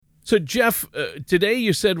So, Jeff, today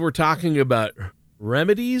you said we're talking about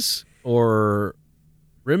remedies or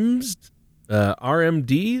RIMS,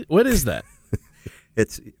 RMD. What is that?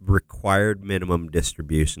 It's required minimum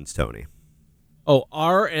distributions, Tony. Oh,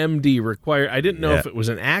 RMD, required. I didn't know if it was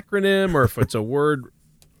an acronym or if it's a word.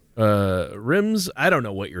 RIMS. I don't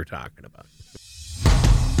know what you're talking about.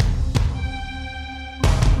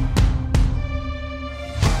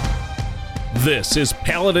 This is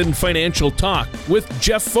Paladin Financial Talk with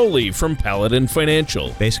Jeff Foley from Paladin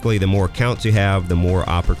Financial. Basically, the more accounts you have, the more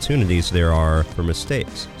opportunities there are for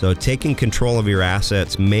mistakes. So taking control of your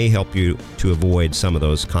assets may help you to avoid some of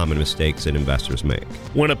those common mistakes that investors make.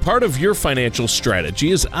 When a part of your financial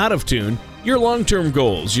strategy is out of tune, your long-term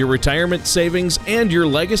goals, your retirement savings, and your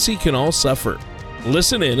legacy can all suffer.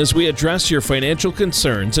 Listen in as we address your financial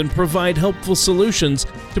concerns and provide helpful solutions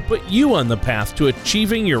to put you on the path to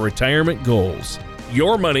achieving your retirement goals.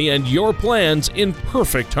 Your money and your plans in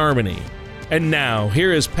perfect harmony. And now,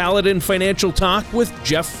 here is Paladin Financial Talk with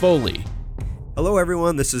Jeff Foley. Hello,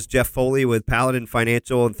 everyone. This is Jeff Foley with Paladin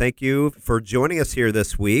Financial, and thank you for joining us here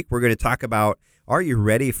this week. We're going to talk about, are you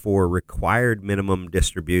ready for required minimum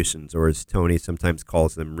distributions, or as Tony sometimes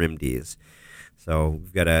calls them, RMDs? So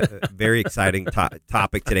we've got a very exciting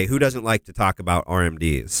topic today. Who doesn't like to talk about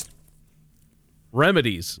RMDs?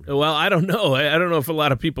 Remedies. Well, I don't know. I don't know if a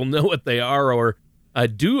lot of people know what they are or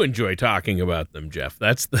do enjoy talking about them, Jeff.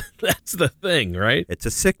 That's the thing, right? It's a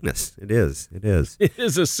sickness. It is. It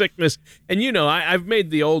is a sickness. And, you know, I've made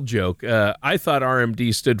the old joke. I thought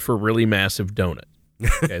RMD stood for really massive donut.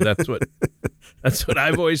 Okay, that's what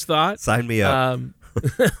I've always thought. Sign me up.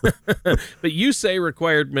 But you say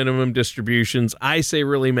required minimum distributions. I say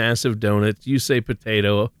really massive donuts. You say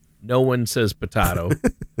potato. No one says potato.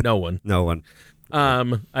 No one.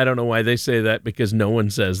 I don't know why they say that, because no one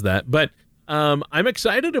says that. But I'm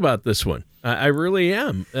excited about this one. I really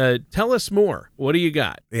am. Tell us more. What do you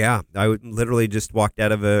got? Yeah, I literally just walked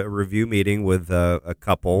out of a review meeting with a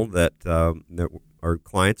couple that are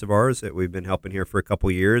clients of ours that we've been helping here for a couple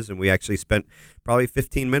years, and we actually spent probably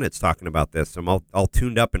 15 minutes talking about this. So I'm all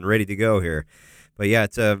tuned up and ready to go here. But yeah,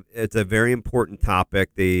 it's a very important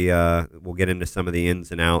topic. We'll get into some of the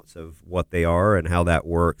ins and outs of what they are and how that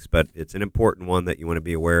works, but it's an important one that you want to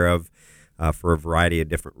be aware of for a variety of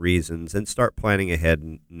different reasons, and start planning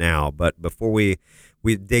ahead now. But before we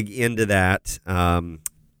dig into that,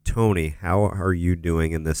 Tony, how are you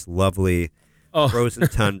doing in this lovely frozen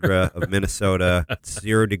tundra of Minnesota? It's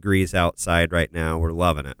 0 degrees outside right now. We're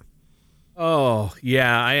loving it. Oh,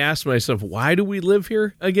 yeah. I asked myself, why do we live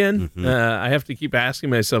here again? Mm-hmm. I have to keep asking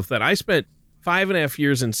myself that. I spent 5.5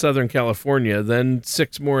 years in Southern California, then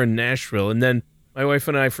 6 more in Nashville, and then my wife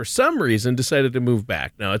and I, for some reason, decided to move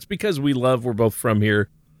back. Now, it's because we're both from here.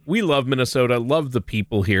 We love Minnesota, love the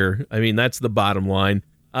people here. I mean, that's the bottom line.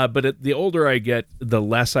 But the older I get, the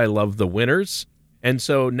less I love the winters. And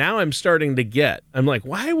so now I'm starting to I'm like,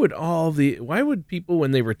 why would people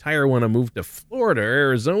when they retire want to move to Florida or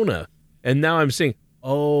Arizona? And now I'm saying,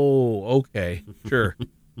 oh, okay, sure.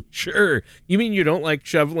 Sure. You mean you don't like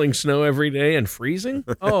shoveling snow every day and freezing?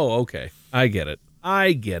 Oh, okay. I get it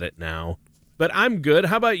now. But I'm good.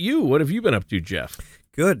 How about you? What have you been up to, Jeff?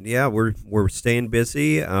 Good. Yeah, we're staying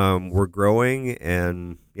busy. We're growing,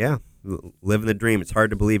 and yeah, living the dream. It's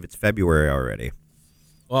hard to believe it's February already.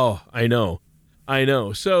 Oh, I know.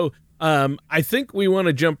 So I think we want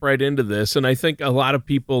to jump right into this, and I think a lot of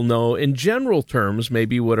people know in general terms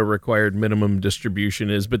maybe what a required minimum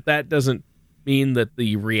distribution is, but that doesn't mean that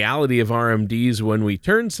the reality of RMDs when we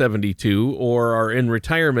turn 72 or are in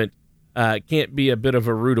retirement can't be a bit of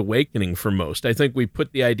a rude awakening for most. I think we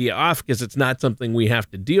put the idea off because it's not something we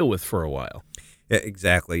have to deal with for a while. Yeah,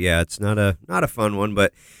 exactly. Yeah, it's not a fun one,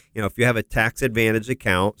 but if you have a tax advantage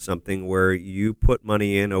account, something where you put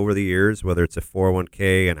money in over the years, whether it's a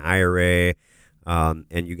 401k, an IRA,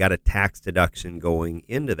 and you got a tax deduction going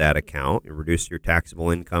into that account, you reduce your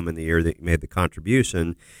taxable income in the year that you made the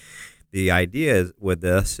contribution. The idea with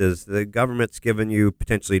this is the government's given you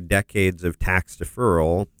potentially decades of tax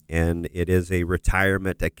deferral, and it is a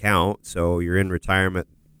retirement account. So you're in retirement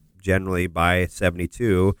generally by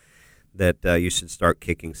 72, that you should start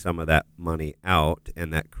kicking some of that money out,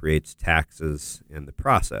 and that creates taxes in the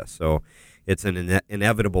process. So it's an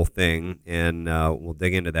inevitable thing, and we'll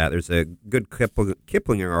dig into that. There's a good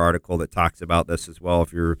Kiplinger article that talks about this as well.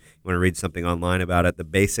 If you want to read something online about it, the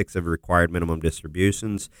basics of required minimum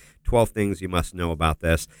distributions, 12 things you must know about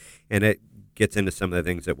this, and it gets into some of the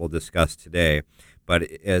things that we'll discuss today. But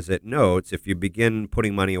as it notes, if you begin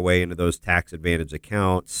putting money away into those tax advantage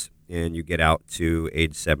accounts and you get out to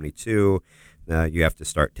age 72, you have to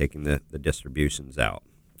start taking the distributions out.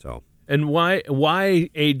 So And why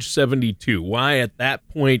age 72? Why at that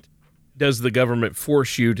point does the government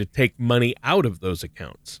force you to take money out of those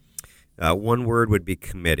accounts? One word would be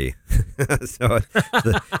committee. So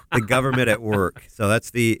the government at work. So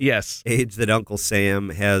that's the Yes. age that Uncle Sam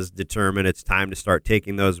has determined it's time to start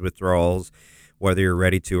taking those withdrawals, whether you're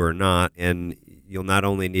ready to or not. And you'll not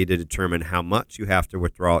only need to determine how much you have to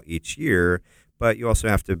withdraw each year, but you also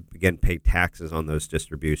have to, again, pay taxes on those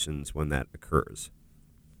distributions when that occurs.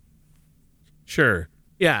 Sure.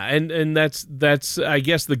 Yeah, and that's I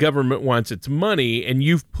guess the government wants its money, and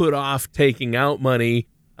you've put off taking out money,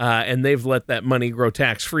 and they've let that money grow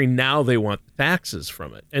tax-free. Now they want the taxes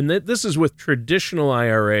from it. And this is with traditional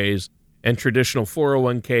IRAs and traditional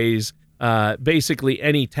 401ks, basically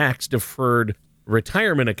any tax-deferred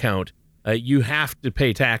retirement account. You have to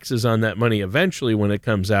pay taxes on that money eventually when it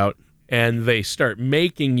comes out, and they start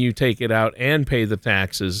making you take it out and pay the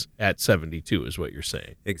taxes at 72 is what you're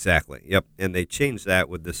saying. Exactly. Yep. And they changed that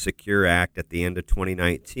with the Secure Act at the end of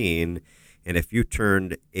 2019. And if you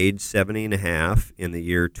turned age 70 and a half in the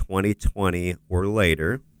year 2020 or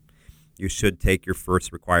later, you should take your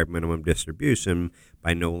first required minimum distribution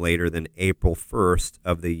by no later than April 1st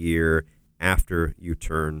of the year after you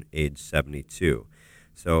turn age 72.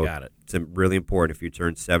 So Got it. it's really important. If you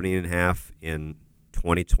turn 70 and a half in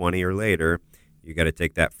 2020 or later, you got to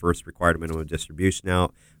take that first required minimum distribution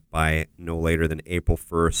out by no later than April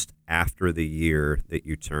 1st after the year that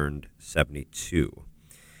you turned 72.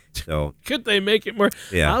 So Could they make it more?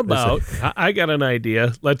 Yeah. How about, I got an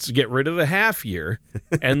idea. Let's get rid of the half year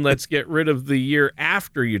and let's get rid of the year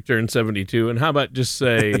after you turn 72. And how about just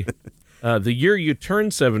say the year you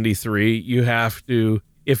turn 73, you have to,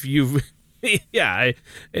 if you've,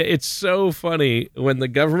 it's so funny when the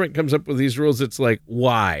government comes up with these rules. It's like,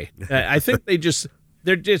 why? I think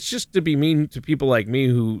it's just to be mean to people like me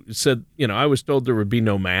who said, I was told there would be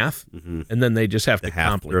no math, and then they just have the to half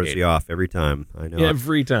complicate throws you off every time. I know.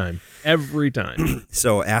 every time.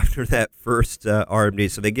 So after that first RMD,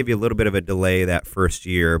 so they give you a little bit of a delay that first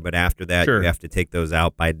year, but after that Sure. you have to take those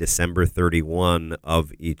out by December 31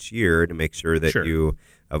 of each year to make sure that Sure. you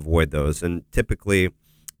avoid those. And typically,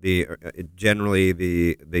 these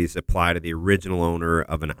apply to the original owner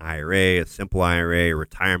of an IRA, a simple IRA, a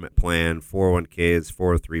retirement plan, 401ks,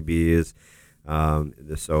 403bs.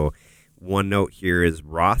 So one note here is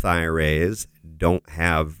Roth IRAs don't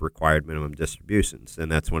have required minimum distributions,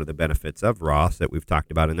 and that's one of the benefits of Roth that we've talked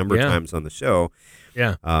about a number of times on the show.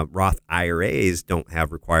 Yeah. Roth IRAs don't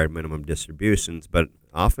have required minimum distributions, but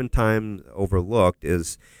oftentimes overlooked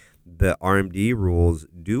is the RMD rules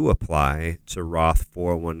do apply to Roth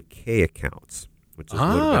 401k accounts, which is a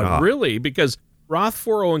little bit odd. Really? Because Roth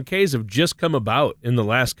 401ks have just come about in the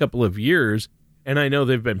last couple of years, and I know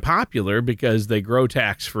they've been popular because they grow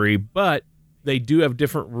tax-free, but they do have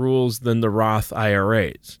different rules than the Roth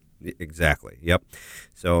IRAs. Exactly. Yep.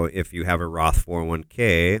 So if you have a Roth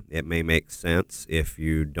 401k, it may make sense if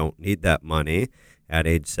you don't need that money at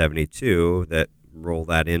age 72 that roll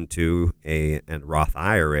that into a Roth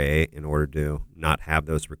IRA in order to not have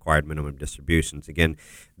those required minimum distributions. Again,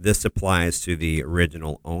 this applies to the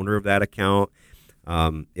original owner of that account.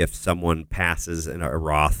 If someone passes a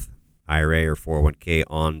Roth IRA or 401k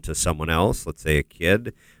on to someone else, let's say a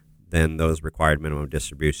kid, then those required minimum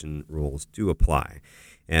distribution rules do apply.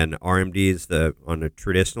 And RMDs, on the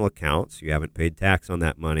traditional accounts, you haven't paid tax on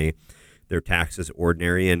that money. Their tax is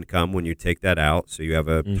ordinary income when you take that out. So you have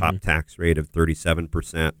a top tax rate of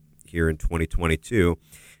 37% here in 2022.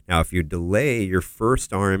 Now, if you delay your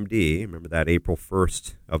first RMD, remember that April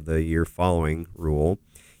 1st of the year following rule,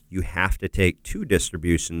 you have to take two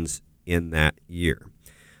distributions in that year.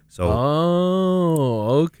 So,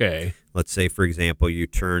 Okay. let's say, for example, you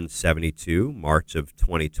turn 72, March of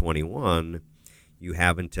 2021. You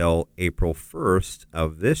have until April 1st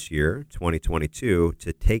of this year, 2022,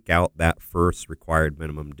 to take out that first required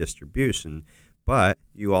minimum distribution. But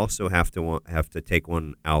you also have to take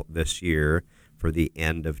one out this year for the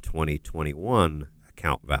end of 2021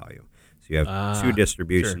 account value. So you have two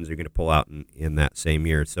distributions you're going to pull out in that same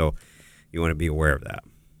year. So you want to be aware of that.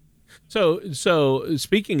 So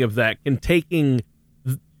speaking of that, can taking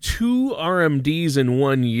two RMDs in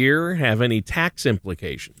 1 year have any tax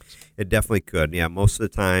implications? It definitely could. Yeah, most of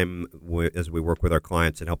the time, as we work with our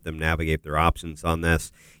clients and help them navigate their options on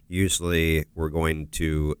this, usually we're going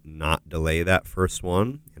to not delay that first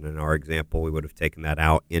one. And in our example, we would have taken that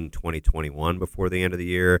out in 2021 before the end of the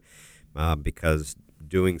year, because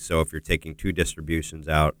doing so, if you're taking two distributions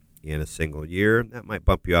out in a single year, that might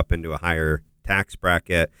bump you up into a higher tax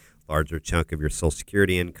bracket. Larger chunk of your Social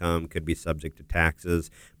Security income could be subject to taxes,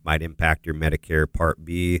 might impact your Medicare Part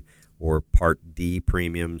B or Part D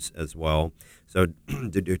premiums as well. So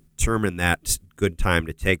to determine that good time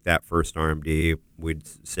to take that first RMD,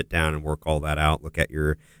 we'd sit down and work all that out, look at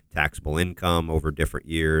your taxable income over different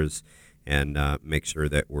years, and make sure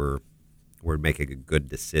that we're making a good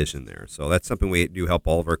decision there. So that's something we do help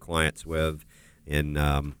all of our clients with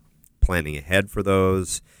in planning ahead for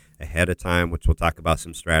those ahead of time, which we'll talk about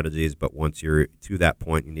some strategies. But once you're to that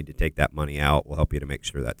point, you need to take that money out. We'll help you to make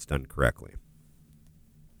sure that's done correctly.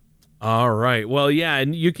 All right. Well, yeah,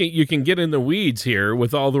 and you can get in the weeds here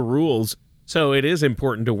with all the rules. So it is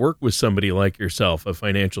important to work with somebody like yourself, a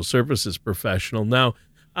financial services professional. Now,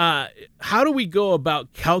 how do we go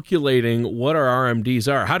about calculating what our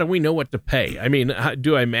RMDs are? How do we know what to pay? I mean,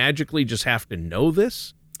 do I magically just have to know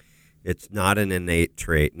this? It's not an innate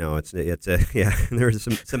trait. No, it's yeah. There's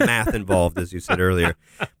some math involved, as you said earlier.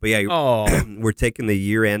 But yeah, we're taking the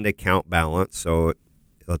year-end account balance. So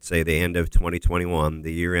let's say the end of 2021,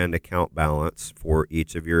 the year-end account balance for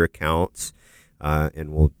each of your accounts,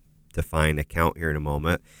 and we'll define account here in a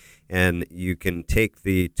moment. And you can take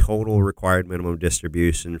the total required minimum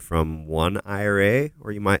distribution from one IRA,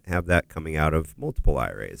 or you might have that coming out of multiple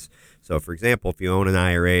IRAs. So, for example, if you own an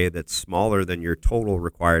IRA that's smaller than your total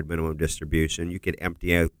required minimum distribution, you could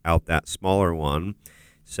empty out that smaller one,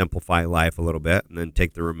 simplify life a little bit, and then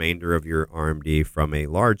take the remainder of your RMD from a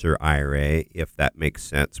larger IRA if that makes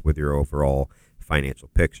sense with your overall financial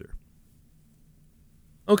picture.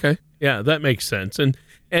 Okay. Yeah, that makes sense. And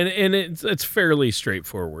it's fairly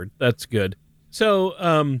straightforward. That's good.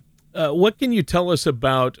 So what can you tell us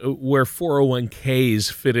about where 401ks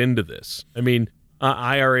fit into this? I mean,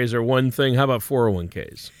 IRAs are one thing. How about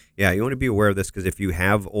 401ks? Yeah, you want to be aware of this because if you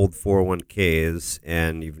have old 401ks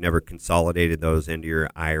and you've never consolidated those into your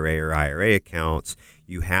IRA or IRA accounts,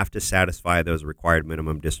 you have to satisfy those required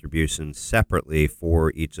minimum distributions separately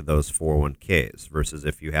for each of those 401ks versus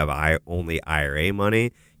if you have only IRA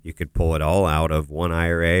money, you could pull it all out of one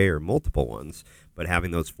IRA or multiple ones. But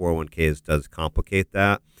having those 401ks does complicate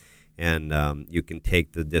that. And you can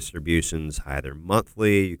take the distributions either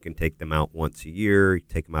monthly, you can take them out once a year, you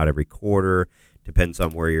take them out every quarter. Depends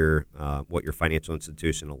on where what your financial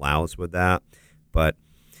institution allows with that. But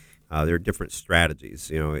there are different strategies.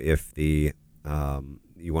 You know, if you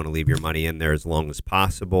want to leave your money in there as long as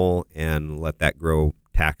possible and let that grow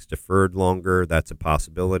tax deferred longer, that's a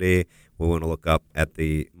possibility. We want to look up at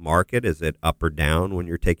the market. Is it up or down when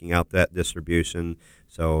you're taking out that distribution?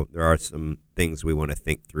 So there are some things we want to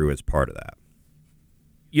think through as part of that.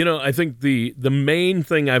 You know, I think the main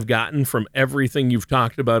thing I've gotten from everything you've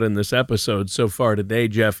talked about in this episode so far today,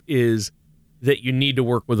 Jeff, is that you need to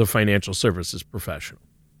work with a financial services professional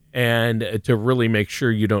and to really make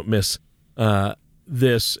sure you don't miss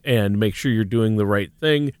this and make sure you're doing the right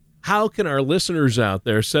thing. How can our listeners out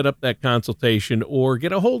there set up that consultation or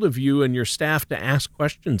get a hold of you and your staff to ask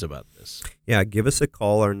questions about this? Yeah, give us a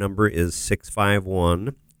call. Our number is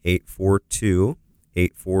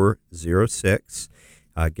 651-842-8406.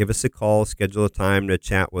 Give us a call, schedule a time to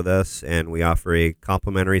chat with us, and we offer a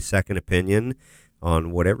complimentary second opinion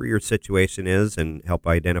on whatever your situation is and help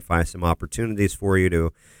identify some opportunities for you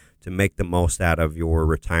to make the most out of your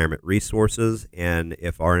retirement resources. And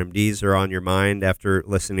if RMDs are on your mind after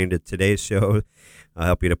listening to today's show, I'll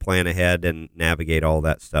help you to plan ahead and navigate all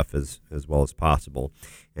that stuff as well as possible.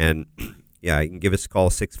 And yeah, you can give us a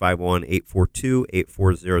call,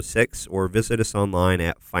 651-842-8406, or visit us online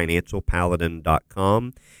at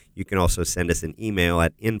financialpaladin.com. You can also send us an email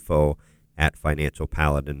at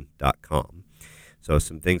info@financialpaladin.com. So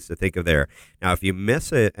some things to think of there. Now, if you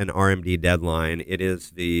miss an RMD deadline, it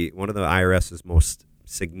is one of the IRS's most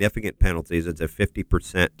significant penalties. It's a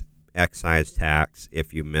 50% excise tax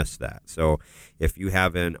if you miss that. So if you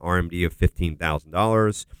have an RMD of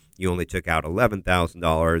 $15,000, you only took out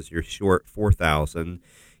 $11,000, you're short $4,000,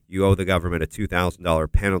 you owe the government a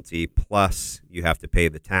 $2,000 penalty, plus you have to pay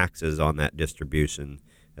the taxes on that distribution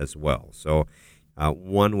as well. So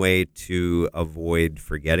one way to avoid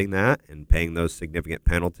forgetting that and paying those significant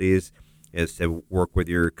penalties is to work with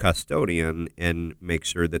your custodian and make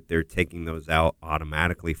sure that they're taking those out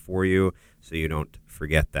automatically for you so you don't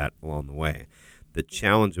forget that along the way. The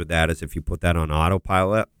challenge with that is if you put that on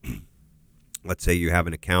autopilot, let's say you have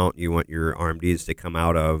an account, you want your RMDs to come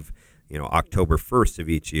out of, October 1st of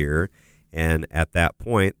each year, and at that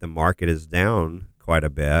point the market is down quite a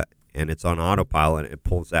bit and it's on autopilot and it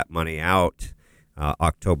pulls that money out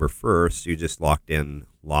October 1st, you just locked in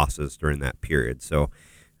losses during that period. So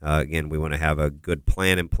again, we want to have a good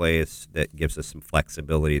plan in place that gives us some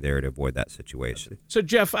flexibility there to avoid that situation. So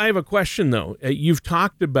Jeff, I have a question though. You've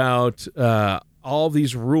talked about all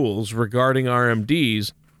these rules regarding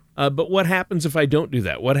RMDs. But what happens if I don't do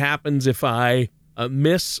that? What happens if I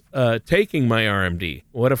miss taking my RMD?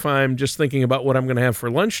 What if I'm just thinking about what I'm going to have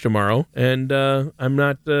for lunch tomorrow and I'm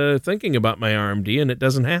not thinking about my RMD and it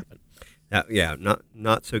doesn't happen? Yeah,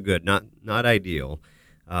 not so good, not ideal.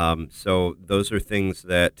 So those are things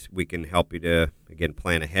that we can help you to, again,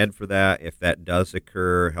 plan ahead for that. If that does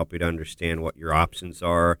occur, help you to understand what your options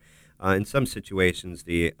are. In some situations,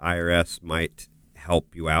 the IRS might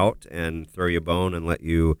help you out and throw you a bone and let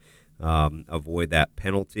you avoid that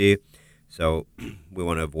penalty. So we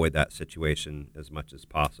want to avoid that situation as much as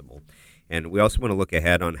possible. And we also want to look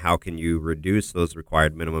ahead on how can you reduce those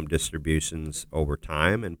required minimum distributions over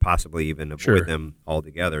time and possibly even avoid them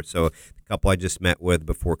altogether. So the couple I just met with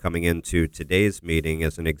before coming into today's meeting,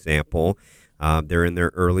 as an example, they're in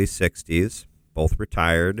their early 60s, both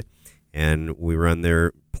retired, and we run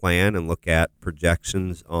their plan and look at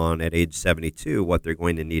projections on at age 72 what they're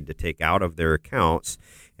going to need to take out of their accounts.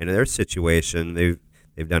 And in their situation, they've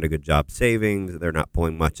done a good job saving. They're not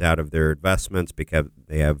pulling much out of their investments because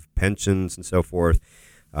they have pensions and so forth.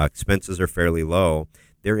 Expenses are fairly low.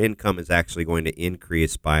 Their income is actually going to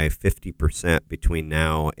increase by 50% between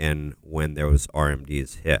now and when those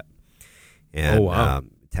RMDs hit.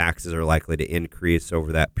 And taxes are likely to increase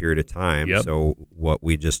over that period of time. Yep. So what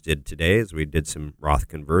we just did today is we did some Roth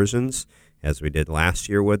conversions, as we did last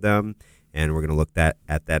year with them. And we're going to look at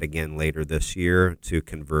that again later this year to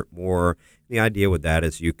convert more. The idea with that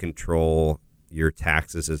is you control your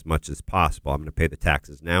taxes as much as possible. I'm going to pay the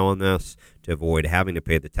taxes now on this to avoid having to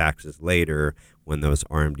pay the taxes later when those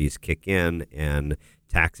RMDs kick in and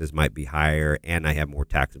taxes might be higher and I have more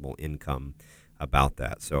taxable income about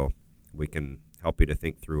that. So we can help you to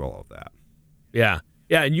think through all of that. Yeah.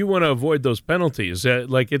 Yeah, and you want to avoid those penalties.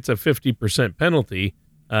 Like it's a 50% penalty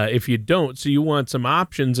if you don't. So you want some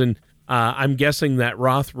options. And I'm guessing that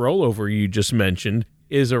Roth rollover you just mentioned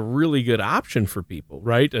is a really good option for people,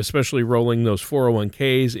 right? Especially rolling those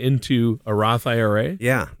 401ks into a Roth IRA.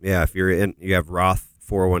 Yeah. If you have Roth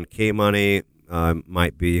 401k money,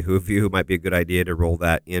 might be a good idea to roll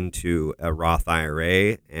that into a Roth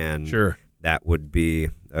IRA, and that would be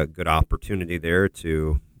a good opportunity there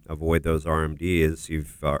to avoid those RMDs.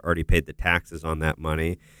 You've already paid the taxes on that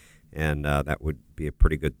money, and that would be a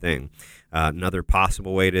pretty good thing. Another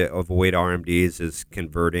possible way to avoid RMDs is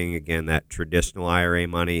converting, again, that traditional IRA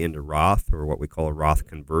money into Roth, or what we call a Roth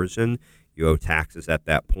conversion. You owe taxes at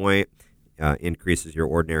that point, increases your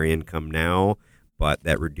ordinary income now, but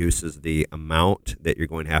that reduces the amount that you're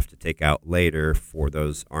going to have to take out later for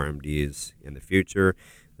those RMDs in the future.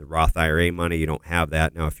 The Roth IRA money, you don't have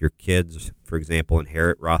that. Now, if your kids, for example,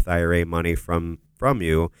 inherit Roth IRA money from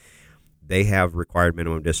you, they have required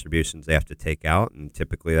minimum distributions they have to take out, and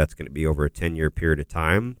typically that's going to be over a 10-year period of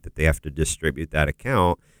time that they have to distribute that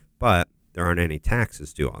account, but there aren't any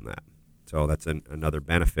taxes due on that. So that's another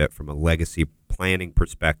benefit from a legacy planning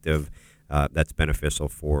perspective that's beneficial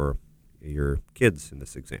for your kids in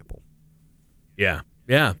this example. Yeah,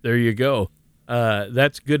 there you go.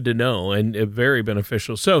 That's good to know and very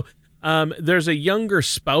beneficial. So there's a younger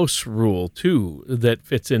spouse rule, too, that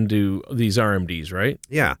fits into these RMDs, right?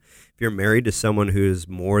 Yeah. If you're married to someone who's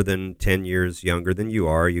more than 10 years younger than you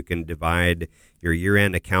are, you can divide your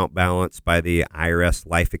year-end account balance by the IRS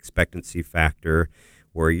life expectancy factor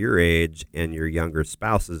where your age and your younger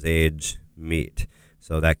spouse's age meet.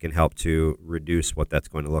 So that can help to reduce what that's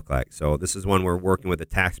going to look like. So this is one where working with a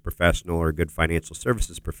tax professional or a good financial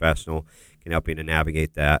services professional can help you to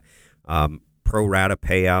navigate that. Pro rata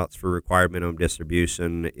payouts for required minimum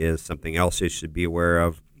distribution is something else you should be aware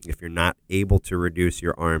of. If you're not able to reduce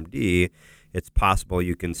your RMD, it's possible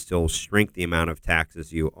you can still shrink the amount of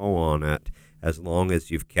taxes you owe on it as long as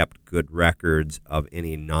you've kept good records of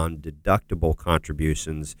any non-deductible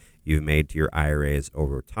contributions you've made to your IRAs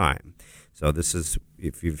over time. So this is,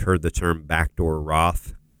 if you've heard the term backdoor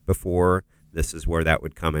Roth before, this is where that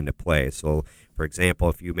would come into play. So, for example,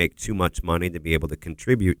 if you make too much money to be able to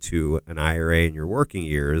contribute to an IRA in your working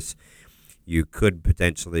years, you could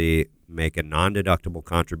potentially make a non-deductible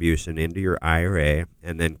contribution into your IRA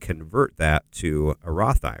and then convert that to a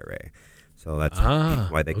Roth IRA. So that's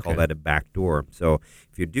why they call that a backdoor. So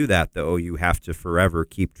if you do that, though, you have to forever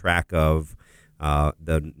keep track of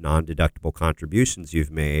the non-deductible contributions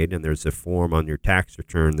you've made, and there's a form on your tax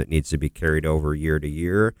return that needs to be carried over year to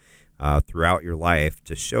year throughout your life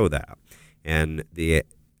to show that. And the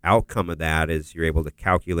outcome of that is you're able to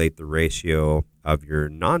calculate the ratio of your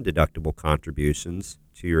non-deductible contributions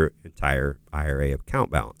to your entire IRA account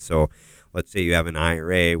balance. So let's say you have an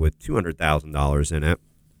IRA with $200,000 in it,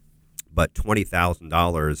 but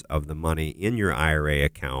 $20,000 of the money in your IRA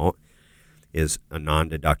account is a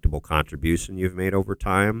non-deductible contribution you've made over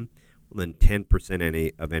time, well, then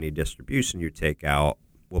 10% of any distribution you take out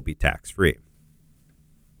will be tax-free.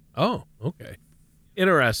 Oh, okay.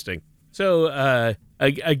 Interesting. So,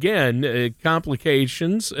 again,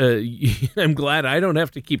 complications. I'm glad I don't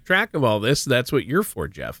have to keep track of all this. That's what you're for,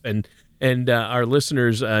 Jeff. And our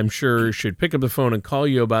listeners, I'm sure, should pick up the phone and call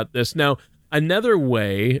you about this. Now, another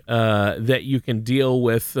way that you can deal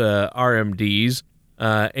with RMDs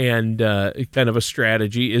and kind of a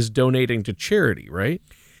strategy is donating to charity, right?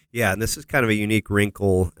 Yeah, and this is kind of a unique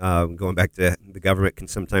wrinkle. Going back to the government can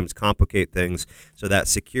sometimes complicate things. So that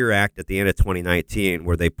Secure Act at the end of 2019,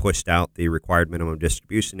 where they pushed out the required minimum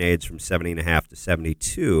distribution age from 70.5 to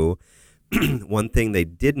 72, one thing they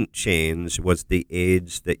didn't change was the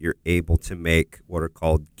age that you're able to make what are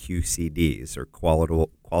called QCDs, or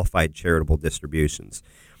qualified charitable distributions.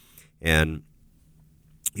 And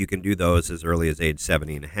you can do those as early as age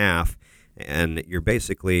 70.5. And you're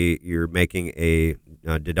making a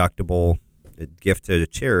deductible gift to a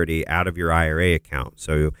charity out of your IRA account.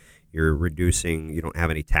 So you don't have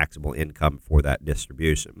any taxable income for that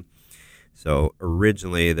distribution. So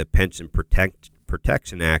originally, the Pension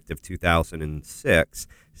Protection Act of 2006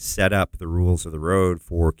 set up the rules of the road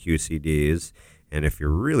for QCDs. And if you're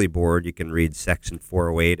really bored, you can read Section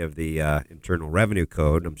 408 of the Internal Revenue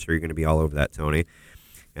Code. I'm sure you're going to be all over that, Tony.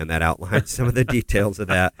 And that outlines some of the details of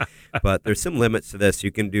that. But there's some limits to this.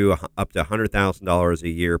 You can do up to $100,000 a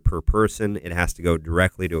year per person. It has to go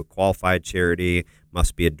directly to a qualified charity.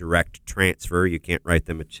 Must be a direct transfer. You can't write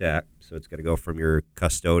them a check. So it's got to go from your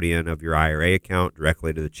custodian of your IRA account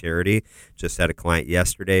directly to the charity. Just had a client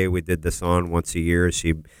yesterday we did this on once a year.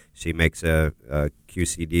 She makes a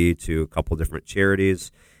QCD to a couple different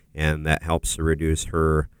charities, and that helps to reduce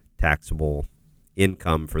her taxable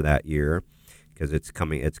income for that year, because it's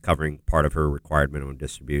covering part of her required minimum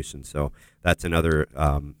distribution. So that's another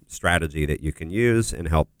strategy that you can use and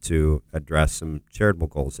help to address some charitable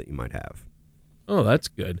goals that you might have. Oh, that's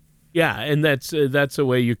good. Yeah, and that's a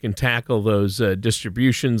way you can tackle those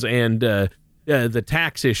distributions and the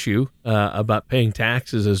tax issue about paying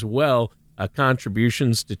taxes as well.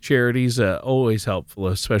 Contributions to charities always helpful,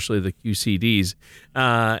 especially the QCDs.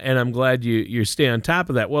 And I'm glad you stay on top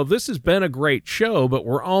of that. Well, this has been a great show, but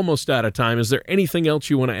we're almost out of time. Is there anything else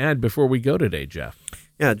you want to add before we go today, Jeff?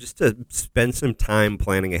 Yeah, just to spend some time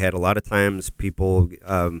planning ahead. A lot of times people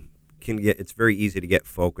it's very easy to get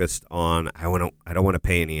focused on, I don't want to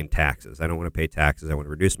pay any in taxes. I don't want to pay taxes. I want to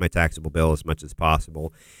reduce my taxable bill as much as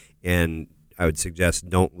possible. And I would suggest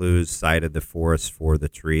don't lose sight of the forest for the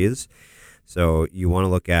trees. So you want to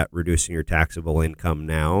look at reducing your taxable income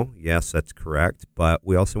now. Yes, that's correct. But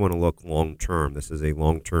we also want to look long-term. This is a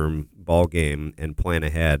long-term ball game, and plan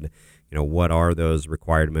ahead. What are those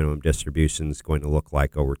required minimum distributions going to look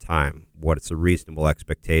like over time? What's a reasonable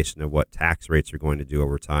expectation of what tax rates are going to do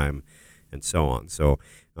over time, and so on. So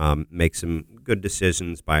make some good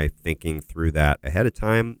decisions by thinking through that ahead of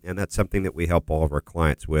time. And that's something that we help all of our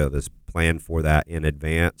clients with, is plan for that in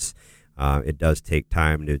advance. It does take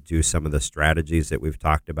time to do some of the strategies that we've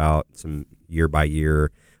talked about, some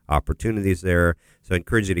year-by-year opportunities there. So I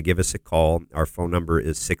encourage you to give us a call. Our phone number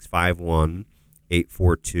is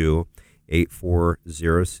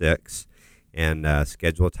 651-842-8406, and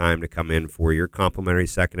schedule a time to come in for your complimentary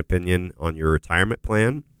second opinion on your retirement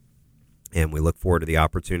plan. And we look forward to the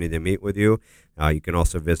opportunity to meet with you. You can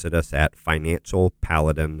also visit us at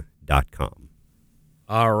financialpaladin.com.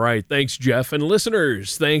 All right. Thanks, Jeff. And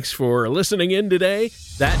listeners, thanks for listening in today.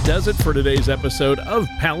 That does it for today's episode of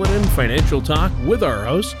Paladin Financial Talk with our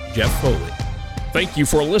host, Jeff Foley. Thank you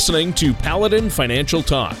for listening to Paladin Financial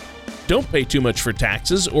Talk. Don't pay too much for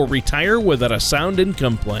taxes or retire without a sound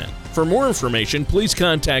income plan. For more information, please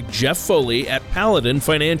contact Jeff Foley at Paladin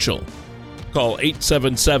Financial. Call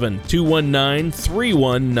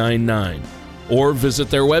 877-219-3199 or visit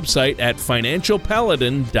their website at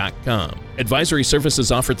financialpaladin.com. Advisory services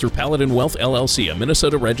offered through Paladin Wealth LLC, a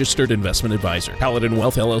Minnesota-registered investment advisor. Paladin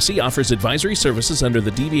Wealth LLC offers advisory services under the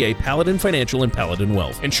DBA Paladin Financial and Paladin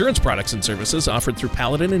Wealth. Insurance products and services offered through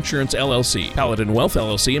Paladin Insurance LLC. Paladin Wealth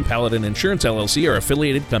LLC and Paladin Insurance LLC are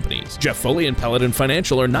affiliated companies. Jeff Foley and Paladin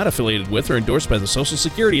Financial are not affiliated with or endorsed by the Social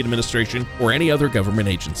Security Administration or any other government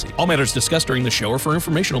agency. All matters discussed during the show are for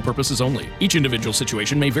informational purposes only. Each individual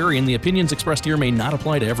situation may vary, and the opinions expressed here may not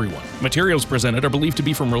apply to everyone. Materials presented are believed to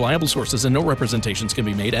be from reliable sources, and no representations can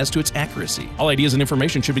be made as to its accuracy. All ideas and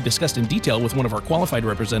information should be discussed in detail with one of our qualified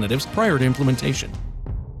representatives prior to implementation.